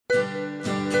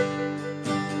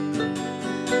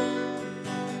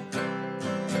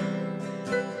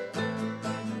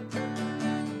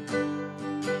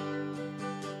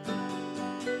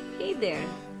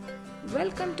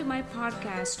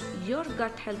podcast, Your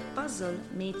Gut Health Puzzle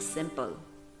Made Simple.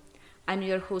 I'm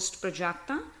your host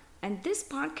Prajakta, and this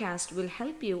podcast will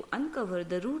help you uncover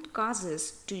the root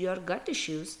causes to your gut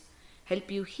issues, help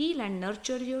you heal and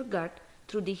nurture your gut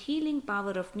through the healing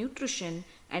power of nutrition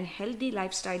and healthy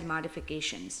lifestyle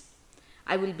modifications.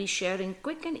 I will be sharing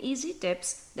quick and easy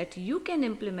tips that you can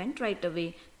implement right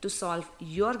away to solve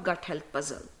your gut health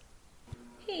puzzle.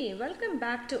 Hey, welcome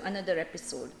back to another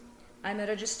episode. I'm a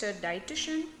registered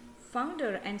dietitian,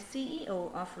 founder and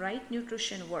CEO of Right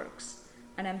Nutrition Works,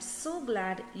 and I'm so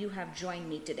glad you have joined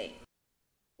me today.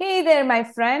 Hey there, my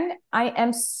friend. I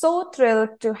am so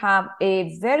thrilled to have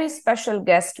a very special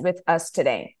guest with us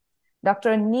today,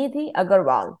 Dr. Nidhi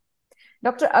Agarwal.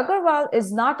 Dr. Agarwal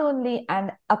is not only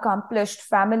an accomplished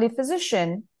family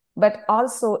physician, but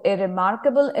also a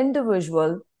remarkable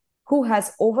individual who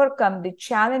has overcome the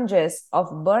challenges of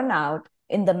burnout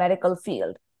in the medical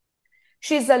field.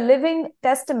 She's a living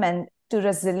testament to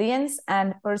resilience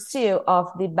and pursuit of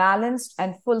the balanced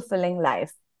and fulfilling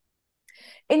life.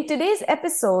 In today's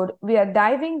episode, we are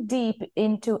diving deep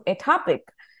into a topic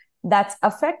that's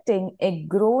affecting a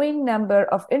growing number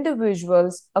of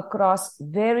individuals across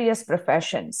various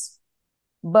professions: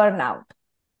 burnout.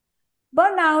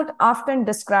 Burnout, often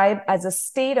described as a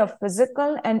state of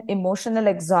physical and emotional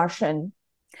exhaustion,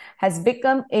 has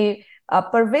become a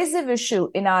pervasive issue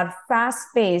in our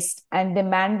fast-paced and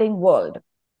demanding world.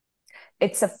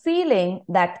 It's a feeling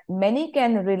that many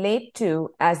can relate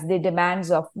to as the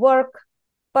demands of work,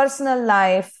 personal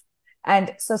life,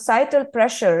 and societal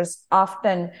pressures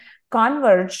often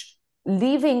converge,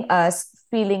 leaving us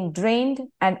feeling drained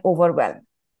and overwhelmed.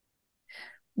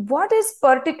 What is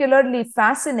particularly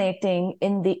fascinating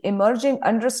in the emerging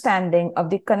understanding of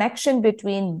the connection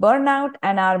between burnout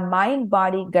and our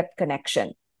mind-body-gut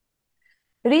connection?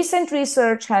 Recent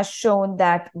research has shown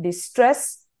that the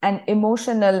stress and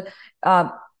emotional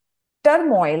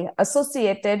turmoil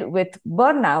associated with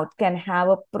burnout can have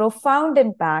a profound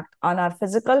impact on our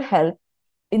physical health,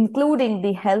 including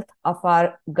the health of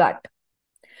our gut.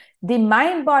 The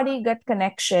mind-body-gut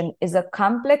connection is a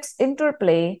complex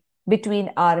interplay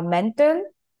between our mental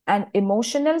and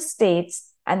emotional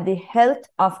states and the health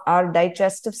of our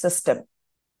digestive system.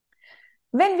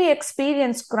 When we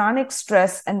experience chronic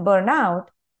stress and burnout,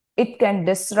 it can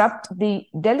disrupt the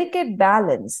delicate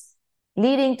balance,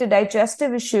 leading to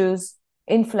digestive issues,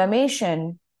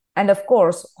 inflammation, and of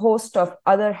course, a host of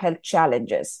other health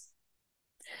challenges.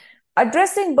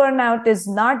 Addressing burnout is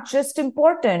not just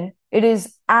important, it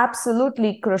is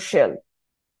absolutely crucial.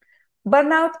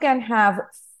 Burnout can have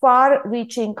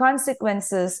far-reaching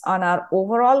consequences on our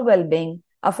overall well-being,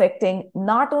 affecting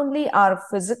not only our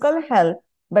physical health,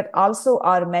 but also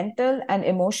our mental and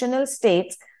emotional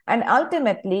states, and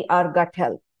ultimately our gut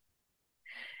health.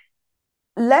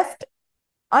 Left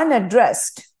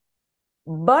unaddressed,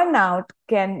 burnout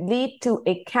can lead to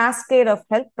a cascade of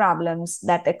health problems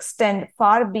that extend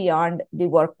far beyond the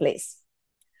workplace.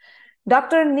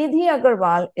 Dr. Nidhi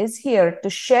Agarwal is here to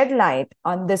shed light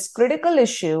on this critical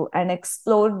issue and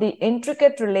explore the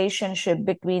intricate relationship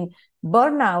between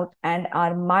burnout and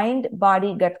our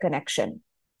mind-body-gut connection.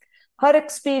 Her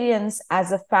experience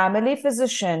as a family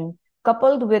physician,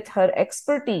 coupled with her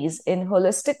expertise in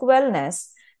holistic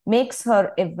wellness, makes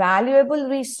her a valuable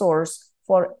resource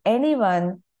for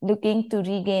anyone looking to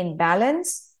regain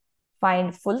balance,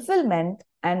 find fulfillment,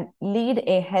 and lead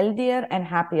a healthier and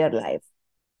happier life.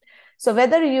 So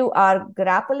whether you are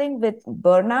grappling with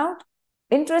burnout,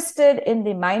 interested in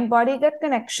the mind-body-gut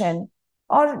connection,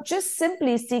 or just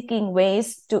simply seeking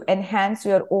ways to enhance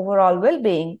your overall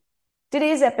well-being,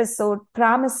 today's episode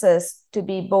promises to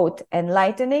be both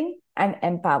enlightening and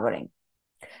empowering.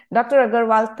 Dr.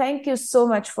 Agarwal, thank you so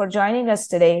much for joining us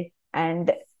today,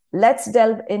 and let's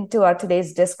delve into our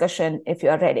today's discussion if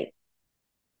you're ready.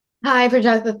 Hi,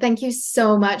 Prajakta. Thank you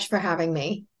so much for having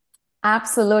me.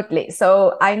 Absolutely.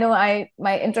 So I know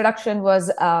my introduction was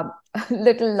a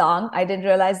little long. I didn't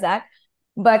realize that,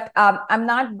 but I'm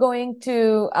not going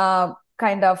to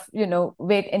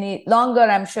wait any longer.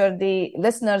 I'm sure the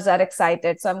listeners are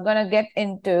excited. So I'm going to get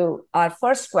into our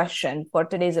first question for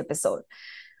today's episode.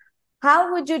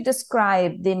 How would you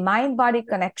describe the mind-body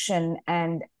connection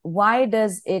and why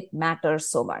does it matter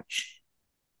so much?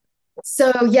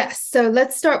 So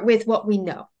let's start with what we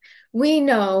know. We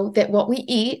know that what we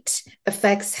eat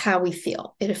affects how we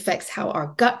feel. It affects how our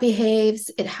gut behaves.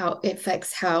 It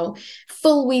affects how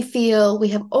full we feel. We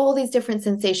have all these different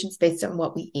sensations based on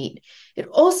what we eat. It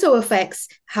also affects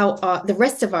how the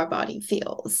rest of our body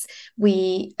feels.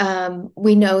 We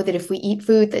know that if we eat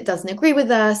food that doesn't agree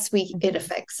with us, it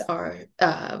affects our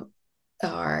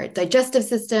our digestive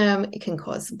system. It can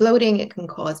cause bloating, it can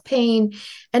cause pain,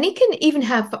 and it can even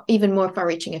have even more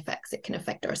far-reaching effects. It can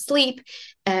affect our sleep.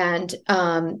 And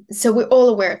so we're all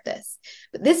aware of this.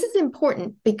 But this is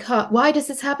important because why does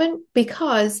this happen?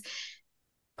 Because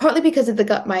partly because of the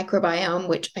gut microbiome,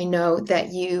 which I know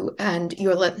that you and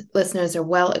your listeners are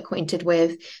well acquainted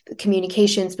with, the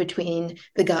communications between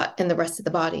the gut and the rest of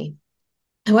the body.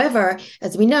 However,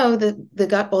 as we know, the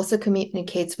gut also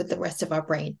communicates with the rest of our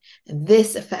brain, and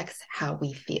this affects how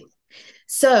we feel.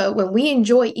 So when we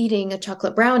enjoy eating a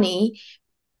chocolate brownie,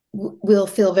 we'll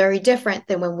feel very different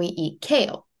than when we eat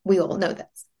kale. We all know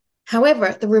this.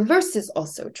 However, the reverse is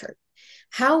also true.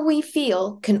 How we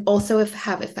feel can also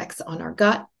have effects on our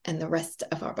gut and the rest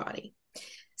of our body.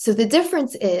 So the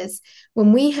difference is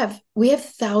when we have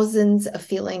thousands of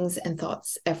feelings and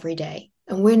thoughts every day,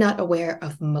 and we're not aware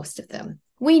of most of them.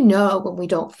 We know when we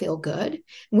don't feel good.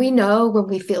 We know when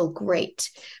we feel great,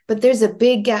 but there's a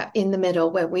big gap in the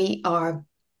middle where we are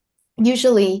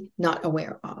usually not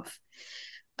aware of.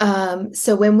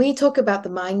 So when we talk about the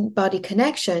mind-body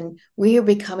connection, we are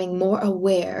becoming more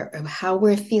aware of how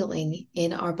we're feeling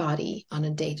in our body on a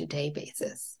day-to-day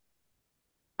basis.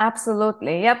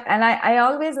 Absolutely. Yep. And I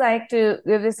always like to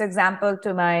give this example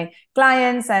to my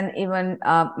clients and even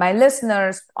my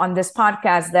listeners on this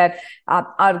podcast that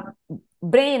our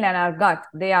brain and our gut,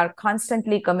 they are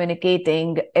constantly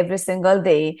communicating every single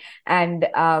day. And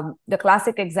the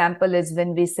classic example is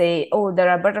when we say, oh, there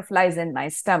are butterflies in my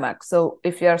stomach. So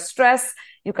if you're stressed,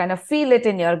 you kind of feel it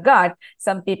in your gut.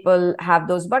 Some people have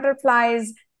those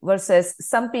butterflies versus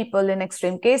some people in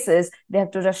extreme cases, they have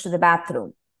to rush to the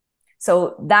bathroom.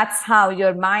 So that's how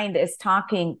your mind is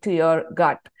talking to your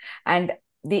gut. And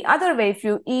the other way, if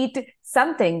you eat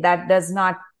something that does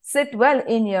not sit well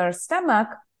in your stomach,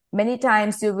 many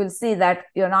times you will see that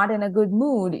you're not in a good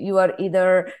mood. You are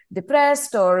either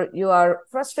depressed or you are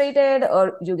frustrated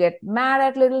or you get mad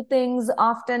at little things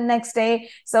often next day.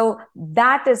 So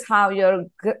that is how your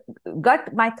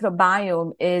gut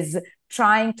microbiome is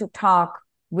trying to talk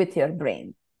with your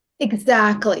brain.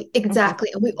 Exactly.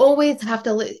 And we always have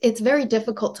to, it's very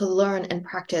difficult to learn and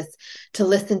practice to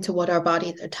listen to what our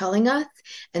bodies are telling us.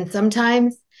 And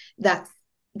sometimes that's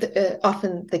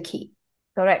often the key.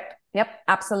 Correct. Yep,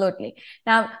 absolutely.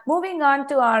 Now, moving on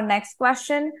to our next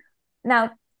question. Now,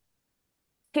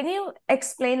 can you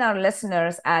explain our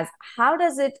listeners as how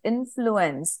does it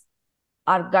influence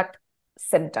our gut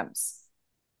symptoms?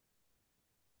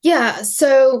 Yeah.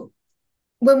 So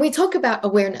when we talk about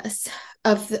awareness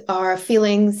of our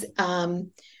feelings,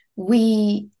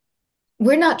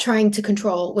 we're not trying to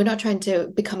control, we're not trying to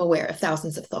become aware of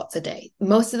thousands of thoughts a day.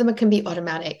 Most of them can be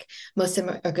automatic, most of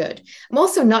them are good. I'm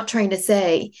also not trying to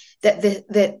say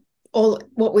that all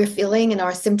what we're feeling and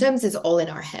our symptoms is all in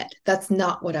our head. That's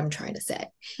not what I'm trying to say.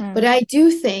 But I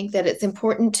do think that it's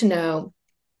important to know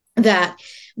that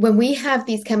when we have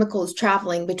these chemicals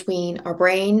traveling between our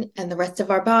brain and the rest of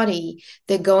our body,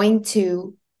 they're going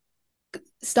to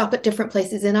stop at different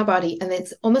places in our body, and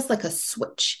it's almost like a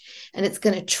switch, and it's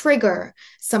going to trigger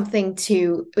something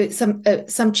to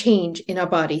some change in our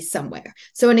body somewhere.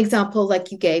 So an example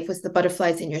like you gave was the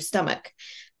butterflies in your stomach.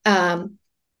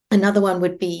 Another one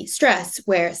would be stress,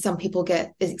 where some people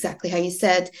get, is exactly how you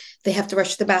said, they have to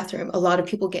rush to the bathroom. A lot of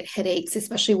people get headaches,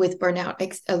 especially with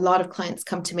burnout. A lot of clients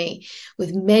come to me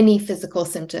with many physical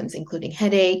symptoms, including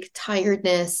headache,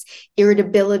 tiredness,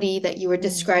 irritability that you were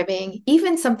describing,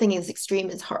 even something as extreme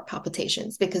as heart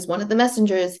palpitations, because one of the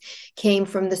messengers came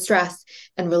from the stress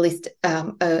and released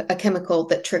a chemical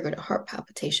that triggered a heart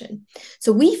palpitation.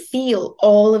 So we feel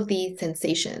all of these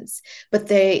sensations, but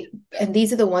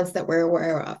these are the ones that we're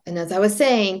aware of. And as I was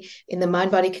saying, in the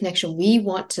mind-body connection, we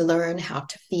want to learn how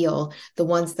to feel the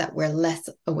ones that we're less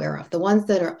aware of, the ones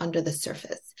that are under the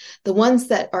surface, the ones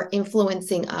that are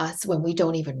influencing us when we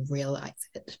don't even realize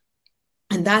it.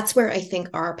 And that's where I think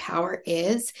our power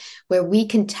is, where we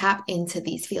can tap into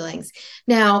these feelings.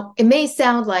 Now, it may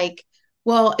sound like,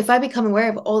 well, if I become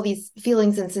aware of all these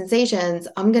feelings and sensations,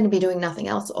 I'm going to be doing nothing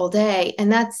else all day.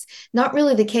 And that's not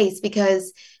really the case,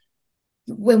 because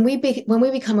when we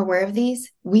become aware of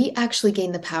these, we actually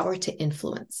gain the power to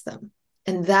influence them.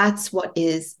 And that's what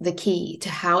is the key to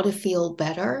how to feel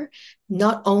better,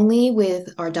 not only with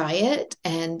our diet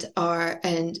and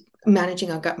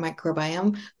managing our gut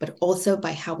microbiome, but also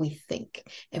by how we think.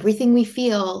 Everything we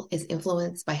feel is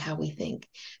influenced by how we think.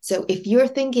 So if you're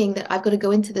thinking that I've got to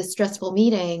go into this stressful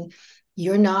meeting,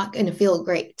 you're not going to feel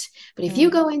great. But if you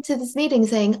go into this meeting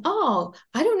saying, oh,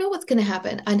 I don't know what's going to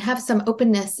happen, and have some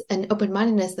openness and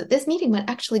open-mindedness that this meeting might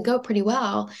actually go pretty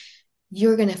well,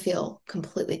 you're going to feel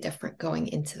completely different going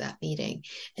into that meeting.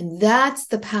 And that's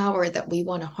the power that we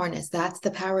want to harness. That's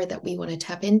the power that we want to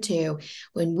tap into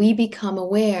when we become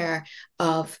aware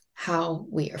of how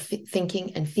we are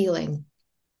thinking and feeling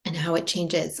and how it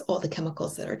changes all the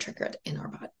chemicals that are triggered in our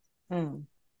body.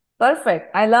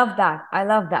 Perfect. I love that. I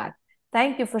love that.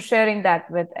 Thank you for sharing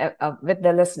that with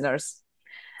the listeners.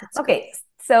 That's okay. great.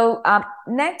 So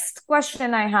next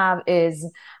question I have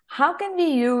is, how can we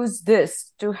use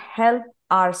this to help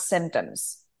our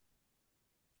symptoms?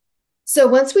 So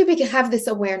once we have this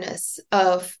awareness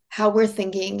of how we're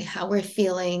thinking, how we're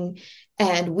feeling,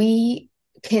 and we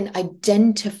can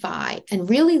identify and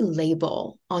really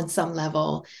label on some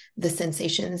level the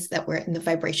sensations that we're in, the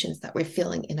vibrations that we're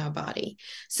feeling in our body.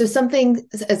 So something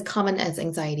as common as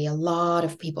anxiety, a lot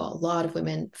of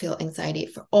women feel anxiety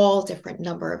for all different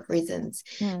number of reasons,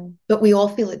 but we all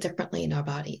feel it differently in our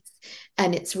bodies.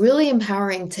 And it's really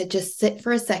empowering to just sit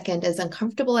for a second, as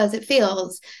uncomfortable as it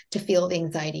feels, to feel the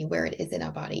anxiety where it is in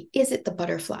our body. Is it the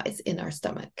butterflies in our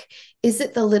stomach? Is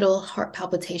it the little heart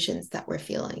palpitations that we're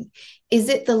feeling? Is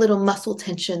it the little muscle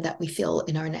tension that we feel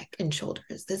in our neck and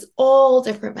shoulders? There's all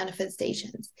different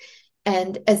manifestations.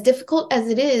 And as difficult as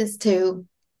it is to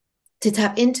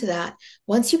tap into that,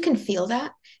 once you can feel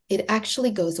that, it actually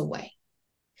goes away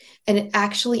and it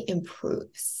actually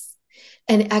improves.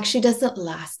 And it actually doesn't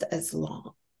last as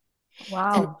long.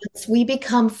 Wow. And once we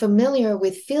become familiar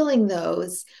with feeling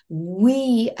those,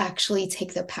 we actually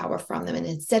take the power from them. And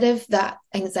instead of that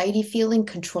anxiety feeling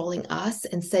controlling us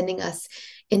and sending us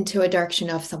into a direction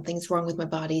of something's wrong with my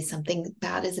body, something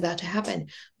bad is about to happen,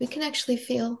 we can actually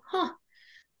feel,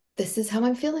 this is how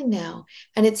I'm feeling now.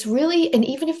 And it's really, and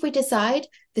even if we decide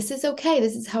this is okay,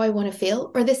 this is how I want to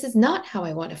feel, or this is not how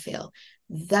I want to feel,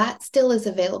 that still is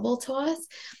available to us.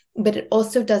 But it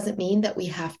also doesn't mean that we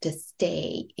have to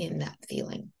stay in that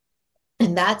feeling.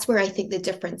 And that's where I think the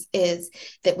difference is,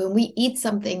 that when we eat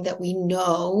something that we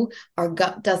know our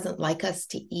gut doesn't like us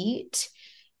to eat,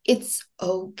 it's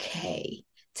okay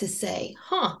to say,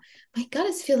 my gut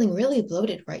is feeling really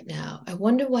bloated right now. I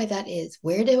wonder why that is.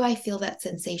 Where do I feel that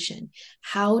sensation?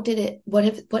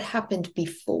 What happened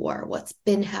before? What's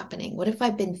been happening? What have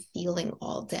I been feeling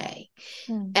all day?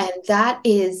 And that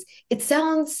is, it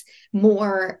sounds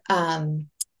more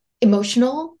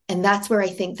emotional. And that's where I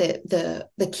think that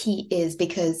the key is,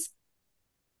 because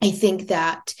I think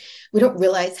that we don't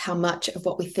realize how much of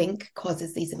what we think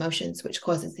causes these emotions, which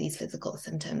causes these physical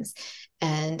symptoms.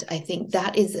 And I think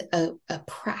that is a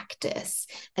practice,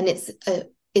 and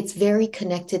it's very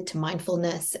connected to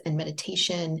mindfulness and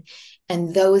meditation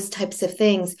and those types of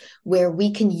things, where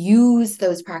we can use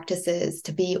those practices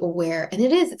to be aware. And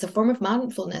it's a form of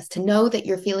mindfulness to know that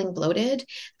you're feeling bloated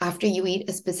after you eat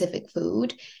a specific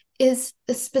food is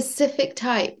a specific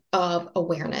type of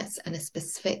awareness and a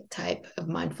specific type of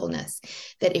mindfulness,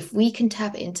 that if we can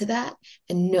tap into that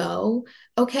and know,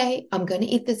 okay, I'm going to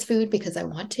eat this food because I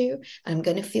want to, I'm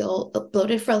going to feel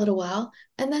bloated for a little while,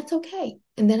 and that's okay.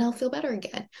 And then I'll feel better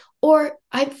again. Or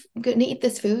I'm going to eat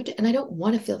this food and I don't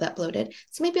want to feel that bloated,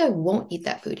 so maybe I won't eat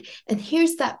that food. And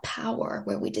here's that power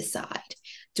where we decide,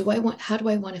 how do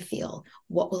I want to feel?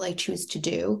 What will I choose to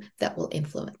do that will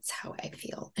influence how I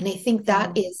feel? And I think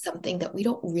that is something that we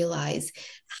don't realize,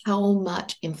 how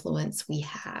much influence we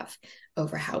have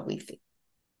over how we feel.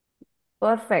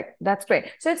 Perfect. That's great.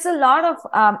 So it's a lot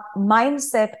of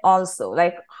mindset also.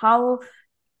 Like how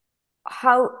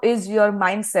is your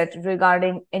mindset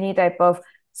regarding any type of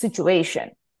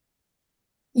situation?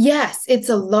 Yes, it's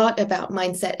a lot about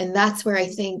mindset. And that's where I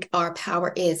think our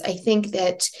power is. I think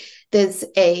that there's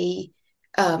a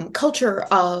culture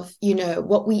of,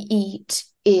 what we eat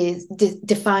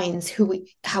defines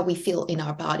how we feel in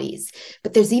our bodies.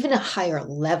 But there's even a higher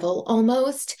level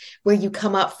almost, where you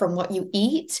come up from what you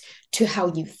eat to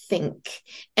how you think.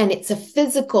 And it's a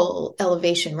physical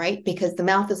elevation, right? Because the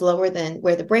mouth is lower than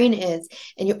where the brain is.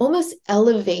 And you're almost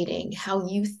elevating how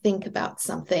you think about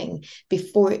something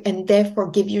before, and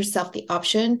therefore give yourself the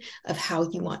option of how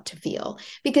you want to feel.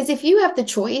 Because if you have the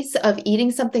choice of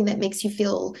eating something that makes you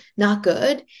feel not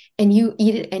good and you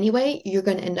eat it anyway, you're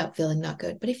going to end up feeling not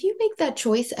good. But if you make that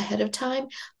choice ahead of time,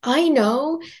 I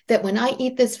know that when I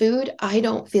eat this food, I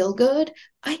don't feel good.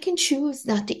 I can choose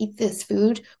not to eat this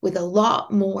food with a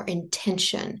lot more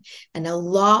intention and a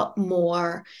lot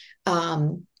more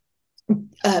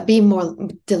being more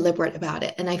deliberate about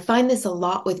it. And I find this a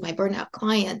lot with my burnout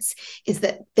clients, is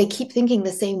that they keep thinking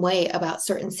the same way about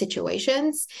certain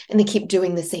situations and they keep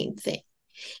doing the same thing.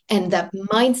 And that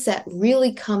mindset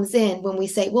really comes in when we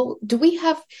say, well, do we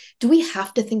have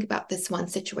to think about this one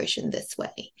situation this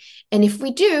way? And if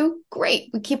we do, great,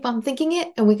 we keep on thinking it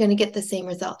and we're going to get the same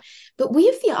result. But we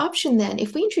have the option then,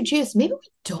 if we introduce, maybe we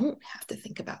don't have to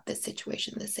think about this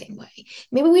situation the same way.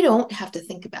 Maybe we don't have to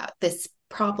think about this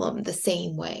problem the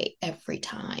same way every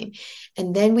time.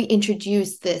 And then we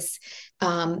introduce this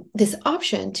this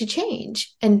option to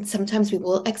change. And sometimes we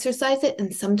will exercise it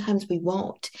and sometimes we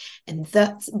won't. And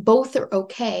that's both are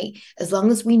okay as long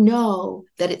as we know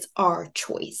that it's our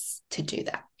choice to do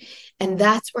that. And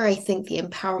that's where I think the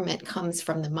empowerment comes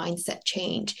from, the mindset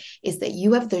change, is that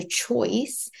you have the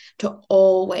choice to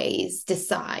always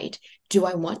decide, do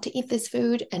I want to eat this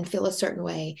food and feel a certain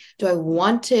way? Do I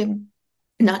want to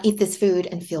not eat this food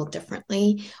and feel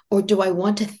differently? Or do I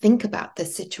want to think about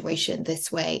this situation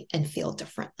this way and feel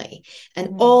differently?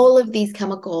 And all of these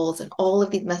chemicals and all of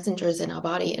these messengers in our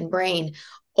body and brain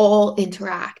all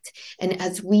interact. And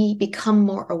as we become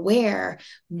more aware,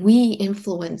 we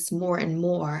influence more and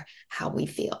more how we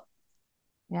feel.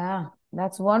 Yeah,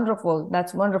 that's wonderful.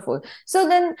 That's wonderful. So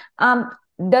then,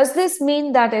 does this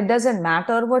mean that it doesn't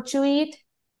matter what you eat?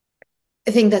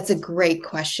 I think that's a great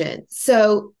question.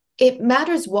 So it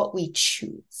matters what we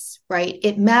choose, right?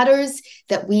 It matters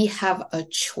that we have a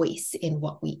choice in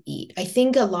what we eat. I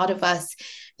think a lot of us,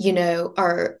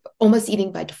 are almost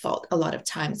eating by default. A lot of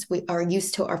times we are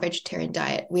used to our vegetarian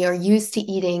diet. We are used to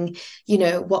eating,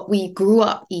 what we grew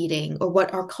up eating or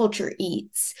what our culture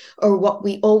eats or what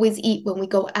we always eat when we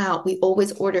go out. We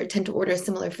always tend to order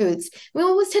similar foods. We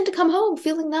always tend to come home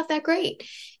feeling not that great.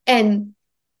 And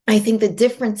I think the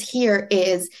difference here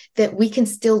is that we can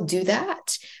still do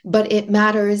that, but it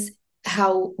matters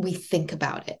how we think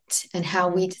about it and how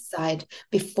we decide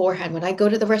beforehand. When I go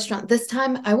to the restaurant this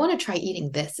time, I want to try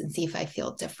eating this and see if I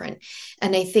feel different.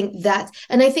 And I think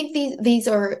these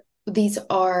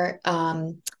are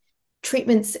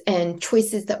treatments and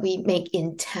choices that we make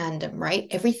in tandem, right?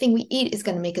 Everything we eat is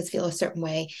going to make us feel a certain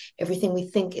way. Everything we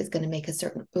think is going to make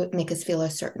us feel a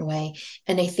certain way.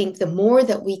 And I think the more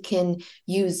that we can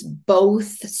use both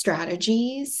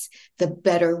strategies, the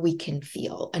better we can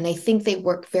feel. And I think they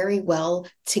work very well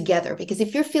together, because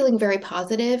if you're feeling very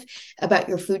positive about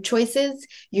your food choices,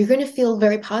 you're going to feel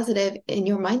very positive in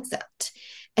your mindset.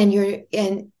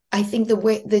 And I think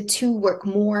the two work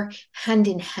more hand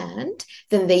in hand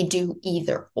than they do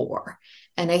either or.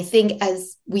 And I think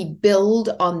as we build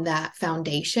on that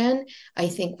foundation, I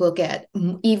think we'll get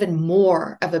even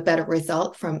more of a better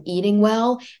result from eating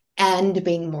well and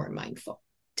being more mindful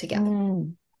together.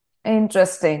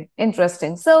 Interesting.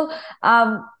 So,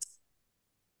 are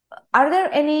there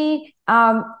any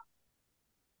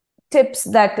tips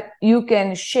that you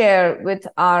can share with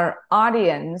our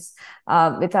audience,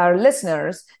 with our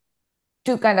listeners,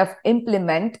 to kind of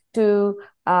implement, to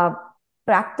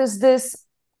practice this,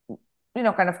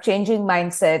 kind of changing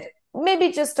mindset?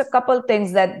 Maybe just a couple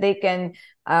things that they can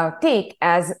take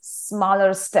as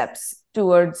smaller steps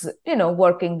towards,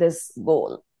 working this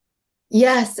goal.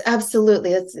 Yes,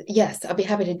 absolutely. Yes, I'll be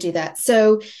happy to do that.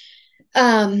 So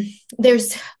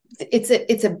it's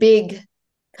a big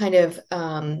kind of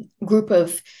group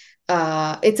of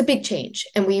it's a big change,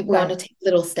 and we want to take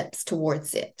little steps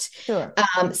towards it. Sure.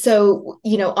 So,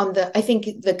 I think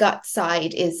the gut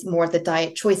side is more the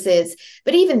diet choices,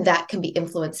 but even that can be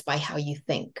influenced by how you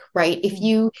think, right? If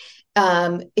you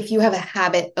have a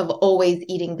habit of always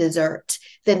eating dessert,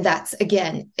 then that's,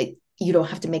 again, you don't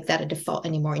have to make that a default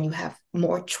anymore. And you have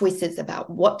more choices about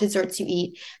what desserts you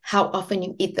eat, how often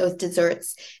you eat those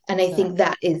desserts. And I think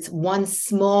that is one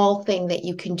small thing that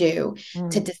you can do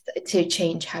to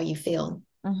change how you feel.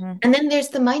 And then there's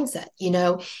the mindset.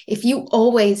 If you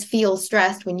always feel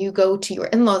stressed when you go to your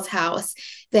in-laws' house,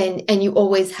 and they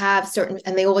always have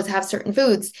certain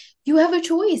foods, you have a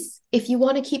choice if you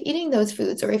want to keep eating those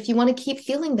foods or if you want to keep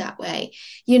feeling that way.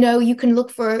 You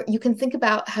can think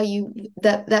about how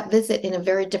that visit in a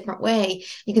very different way.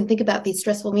 You can think about these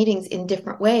stressful meetings in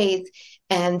different ways,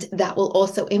 and that will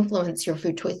also influence your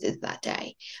food choices that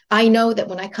day. I know that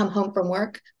when I come home from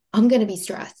work, I'm going to be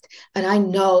stressed, and I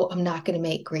know I'm not going to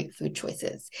make great food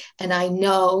choices. And I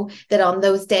know that on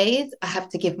those days, I have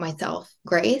to give myself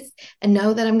grace and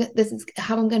know that this is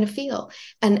how I'm going to feel.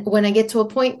 And when I get to a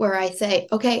point where I say,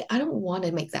 okay, I don't want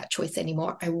to make that choice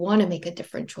anymore, I want to make a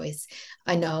different choice,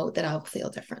 I know that I'll feel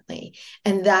differently.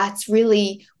 And that's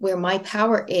really where my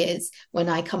power is when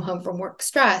I come home from work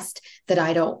stressed,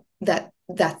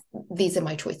 that these are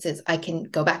my choices. I can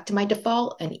go back to my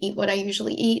default and eat what I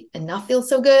usually eat and not feel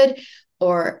so good,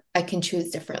 or I can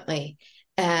choose differently.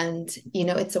 And,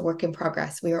 it's a work in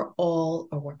progress. We are all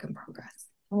a work in progress.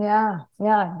 Yeah,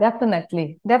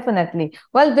 definitely. Definitely.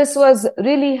 Well, this was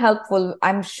really helpful.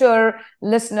 I'm sure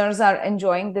listeners are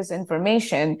enjoying this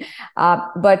information.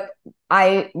 But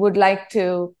I would like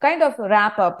to kind of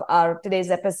wrap up our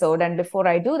today's episode. And before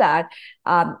I do that,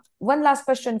 one last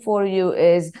question for you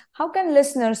is how can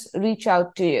listeners reach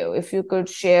out to you? If you could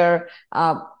share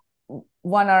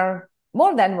one or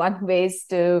more than one ways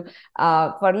to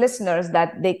for listeners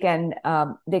that they can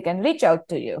reach out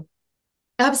to you.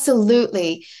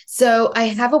 Absolutely. So I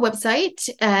have a website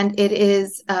and it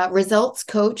is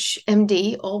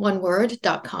resultscoachmd, all one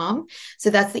word.com.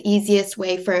 So that's the easiest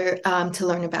way for to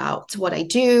learn about what I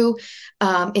do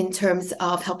in terms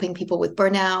of helping people with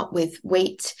burnout, with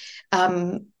weight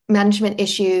management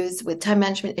issues, with time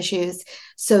management issues.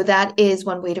 So that is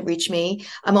one way to reach me.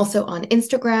 I'm also on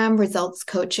Instagram, Results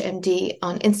Coach MD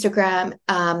on Instagram.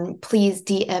 Please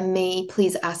DM me.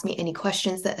 Please ask me any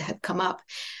questions that have come up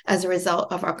as a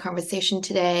result of our conversation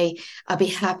today. I'll be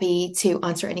happy to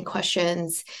answer any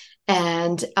questions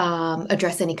and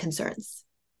address any concerns.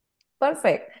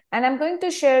 Perfect. And I'm going to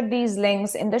share these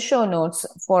links in the show notes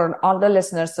for all the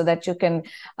listeners so that you can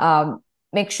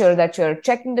make sure that you're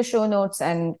checking the show notes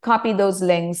and copy those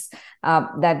links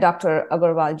that Dr.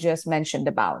 Agarwal just mentioned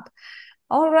about.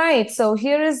 All right. So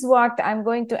here is what I'm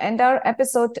going to end our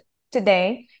episode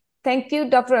today. Thank you,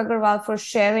 Dr. Agarwal, for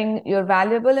sharing your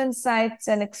valuable insights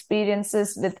and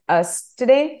experiences with us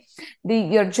today.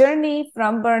 Your journey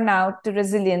from burnout to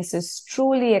resilience is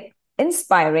truly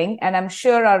inspiring, and I'm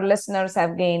sure our listeners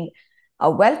have gained a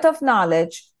wealth of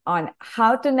knowledge on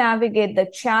how to navigate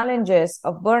the challenges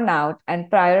of burnout and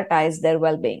prioritize their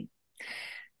well-being.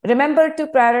 Remember to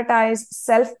prioritize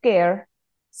self-care,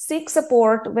 seek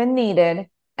support when needed,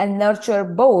 and nurture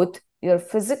both your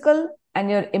physical and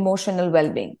your emotional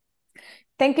well-being.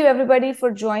 Thank you, everybody,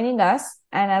 for joining us.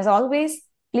 And as always,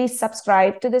 please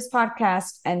subscribe to this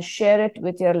podcast and share it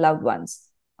with your loved ones.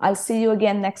 I'll see you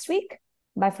again next week.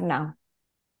 Bye for now.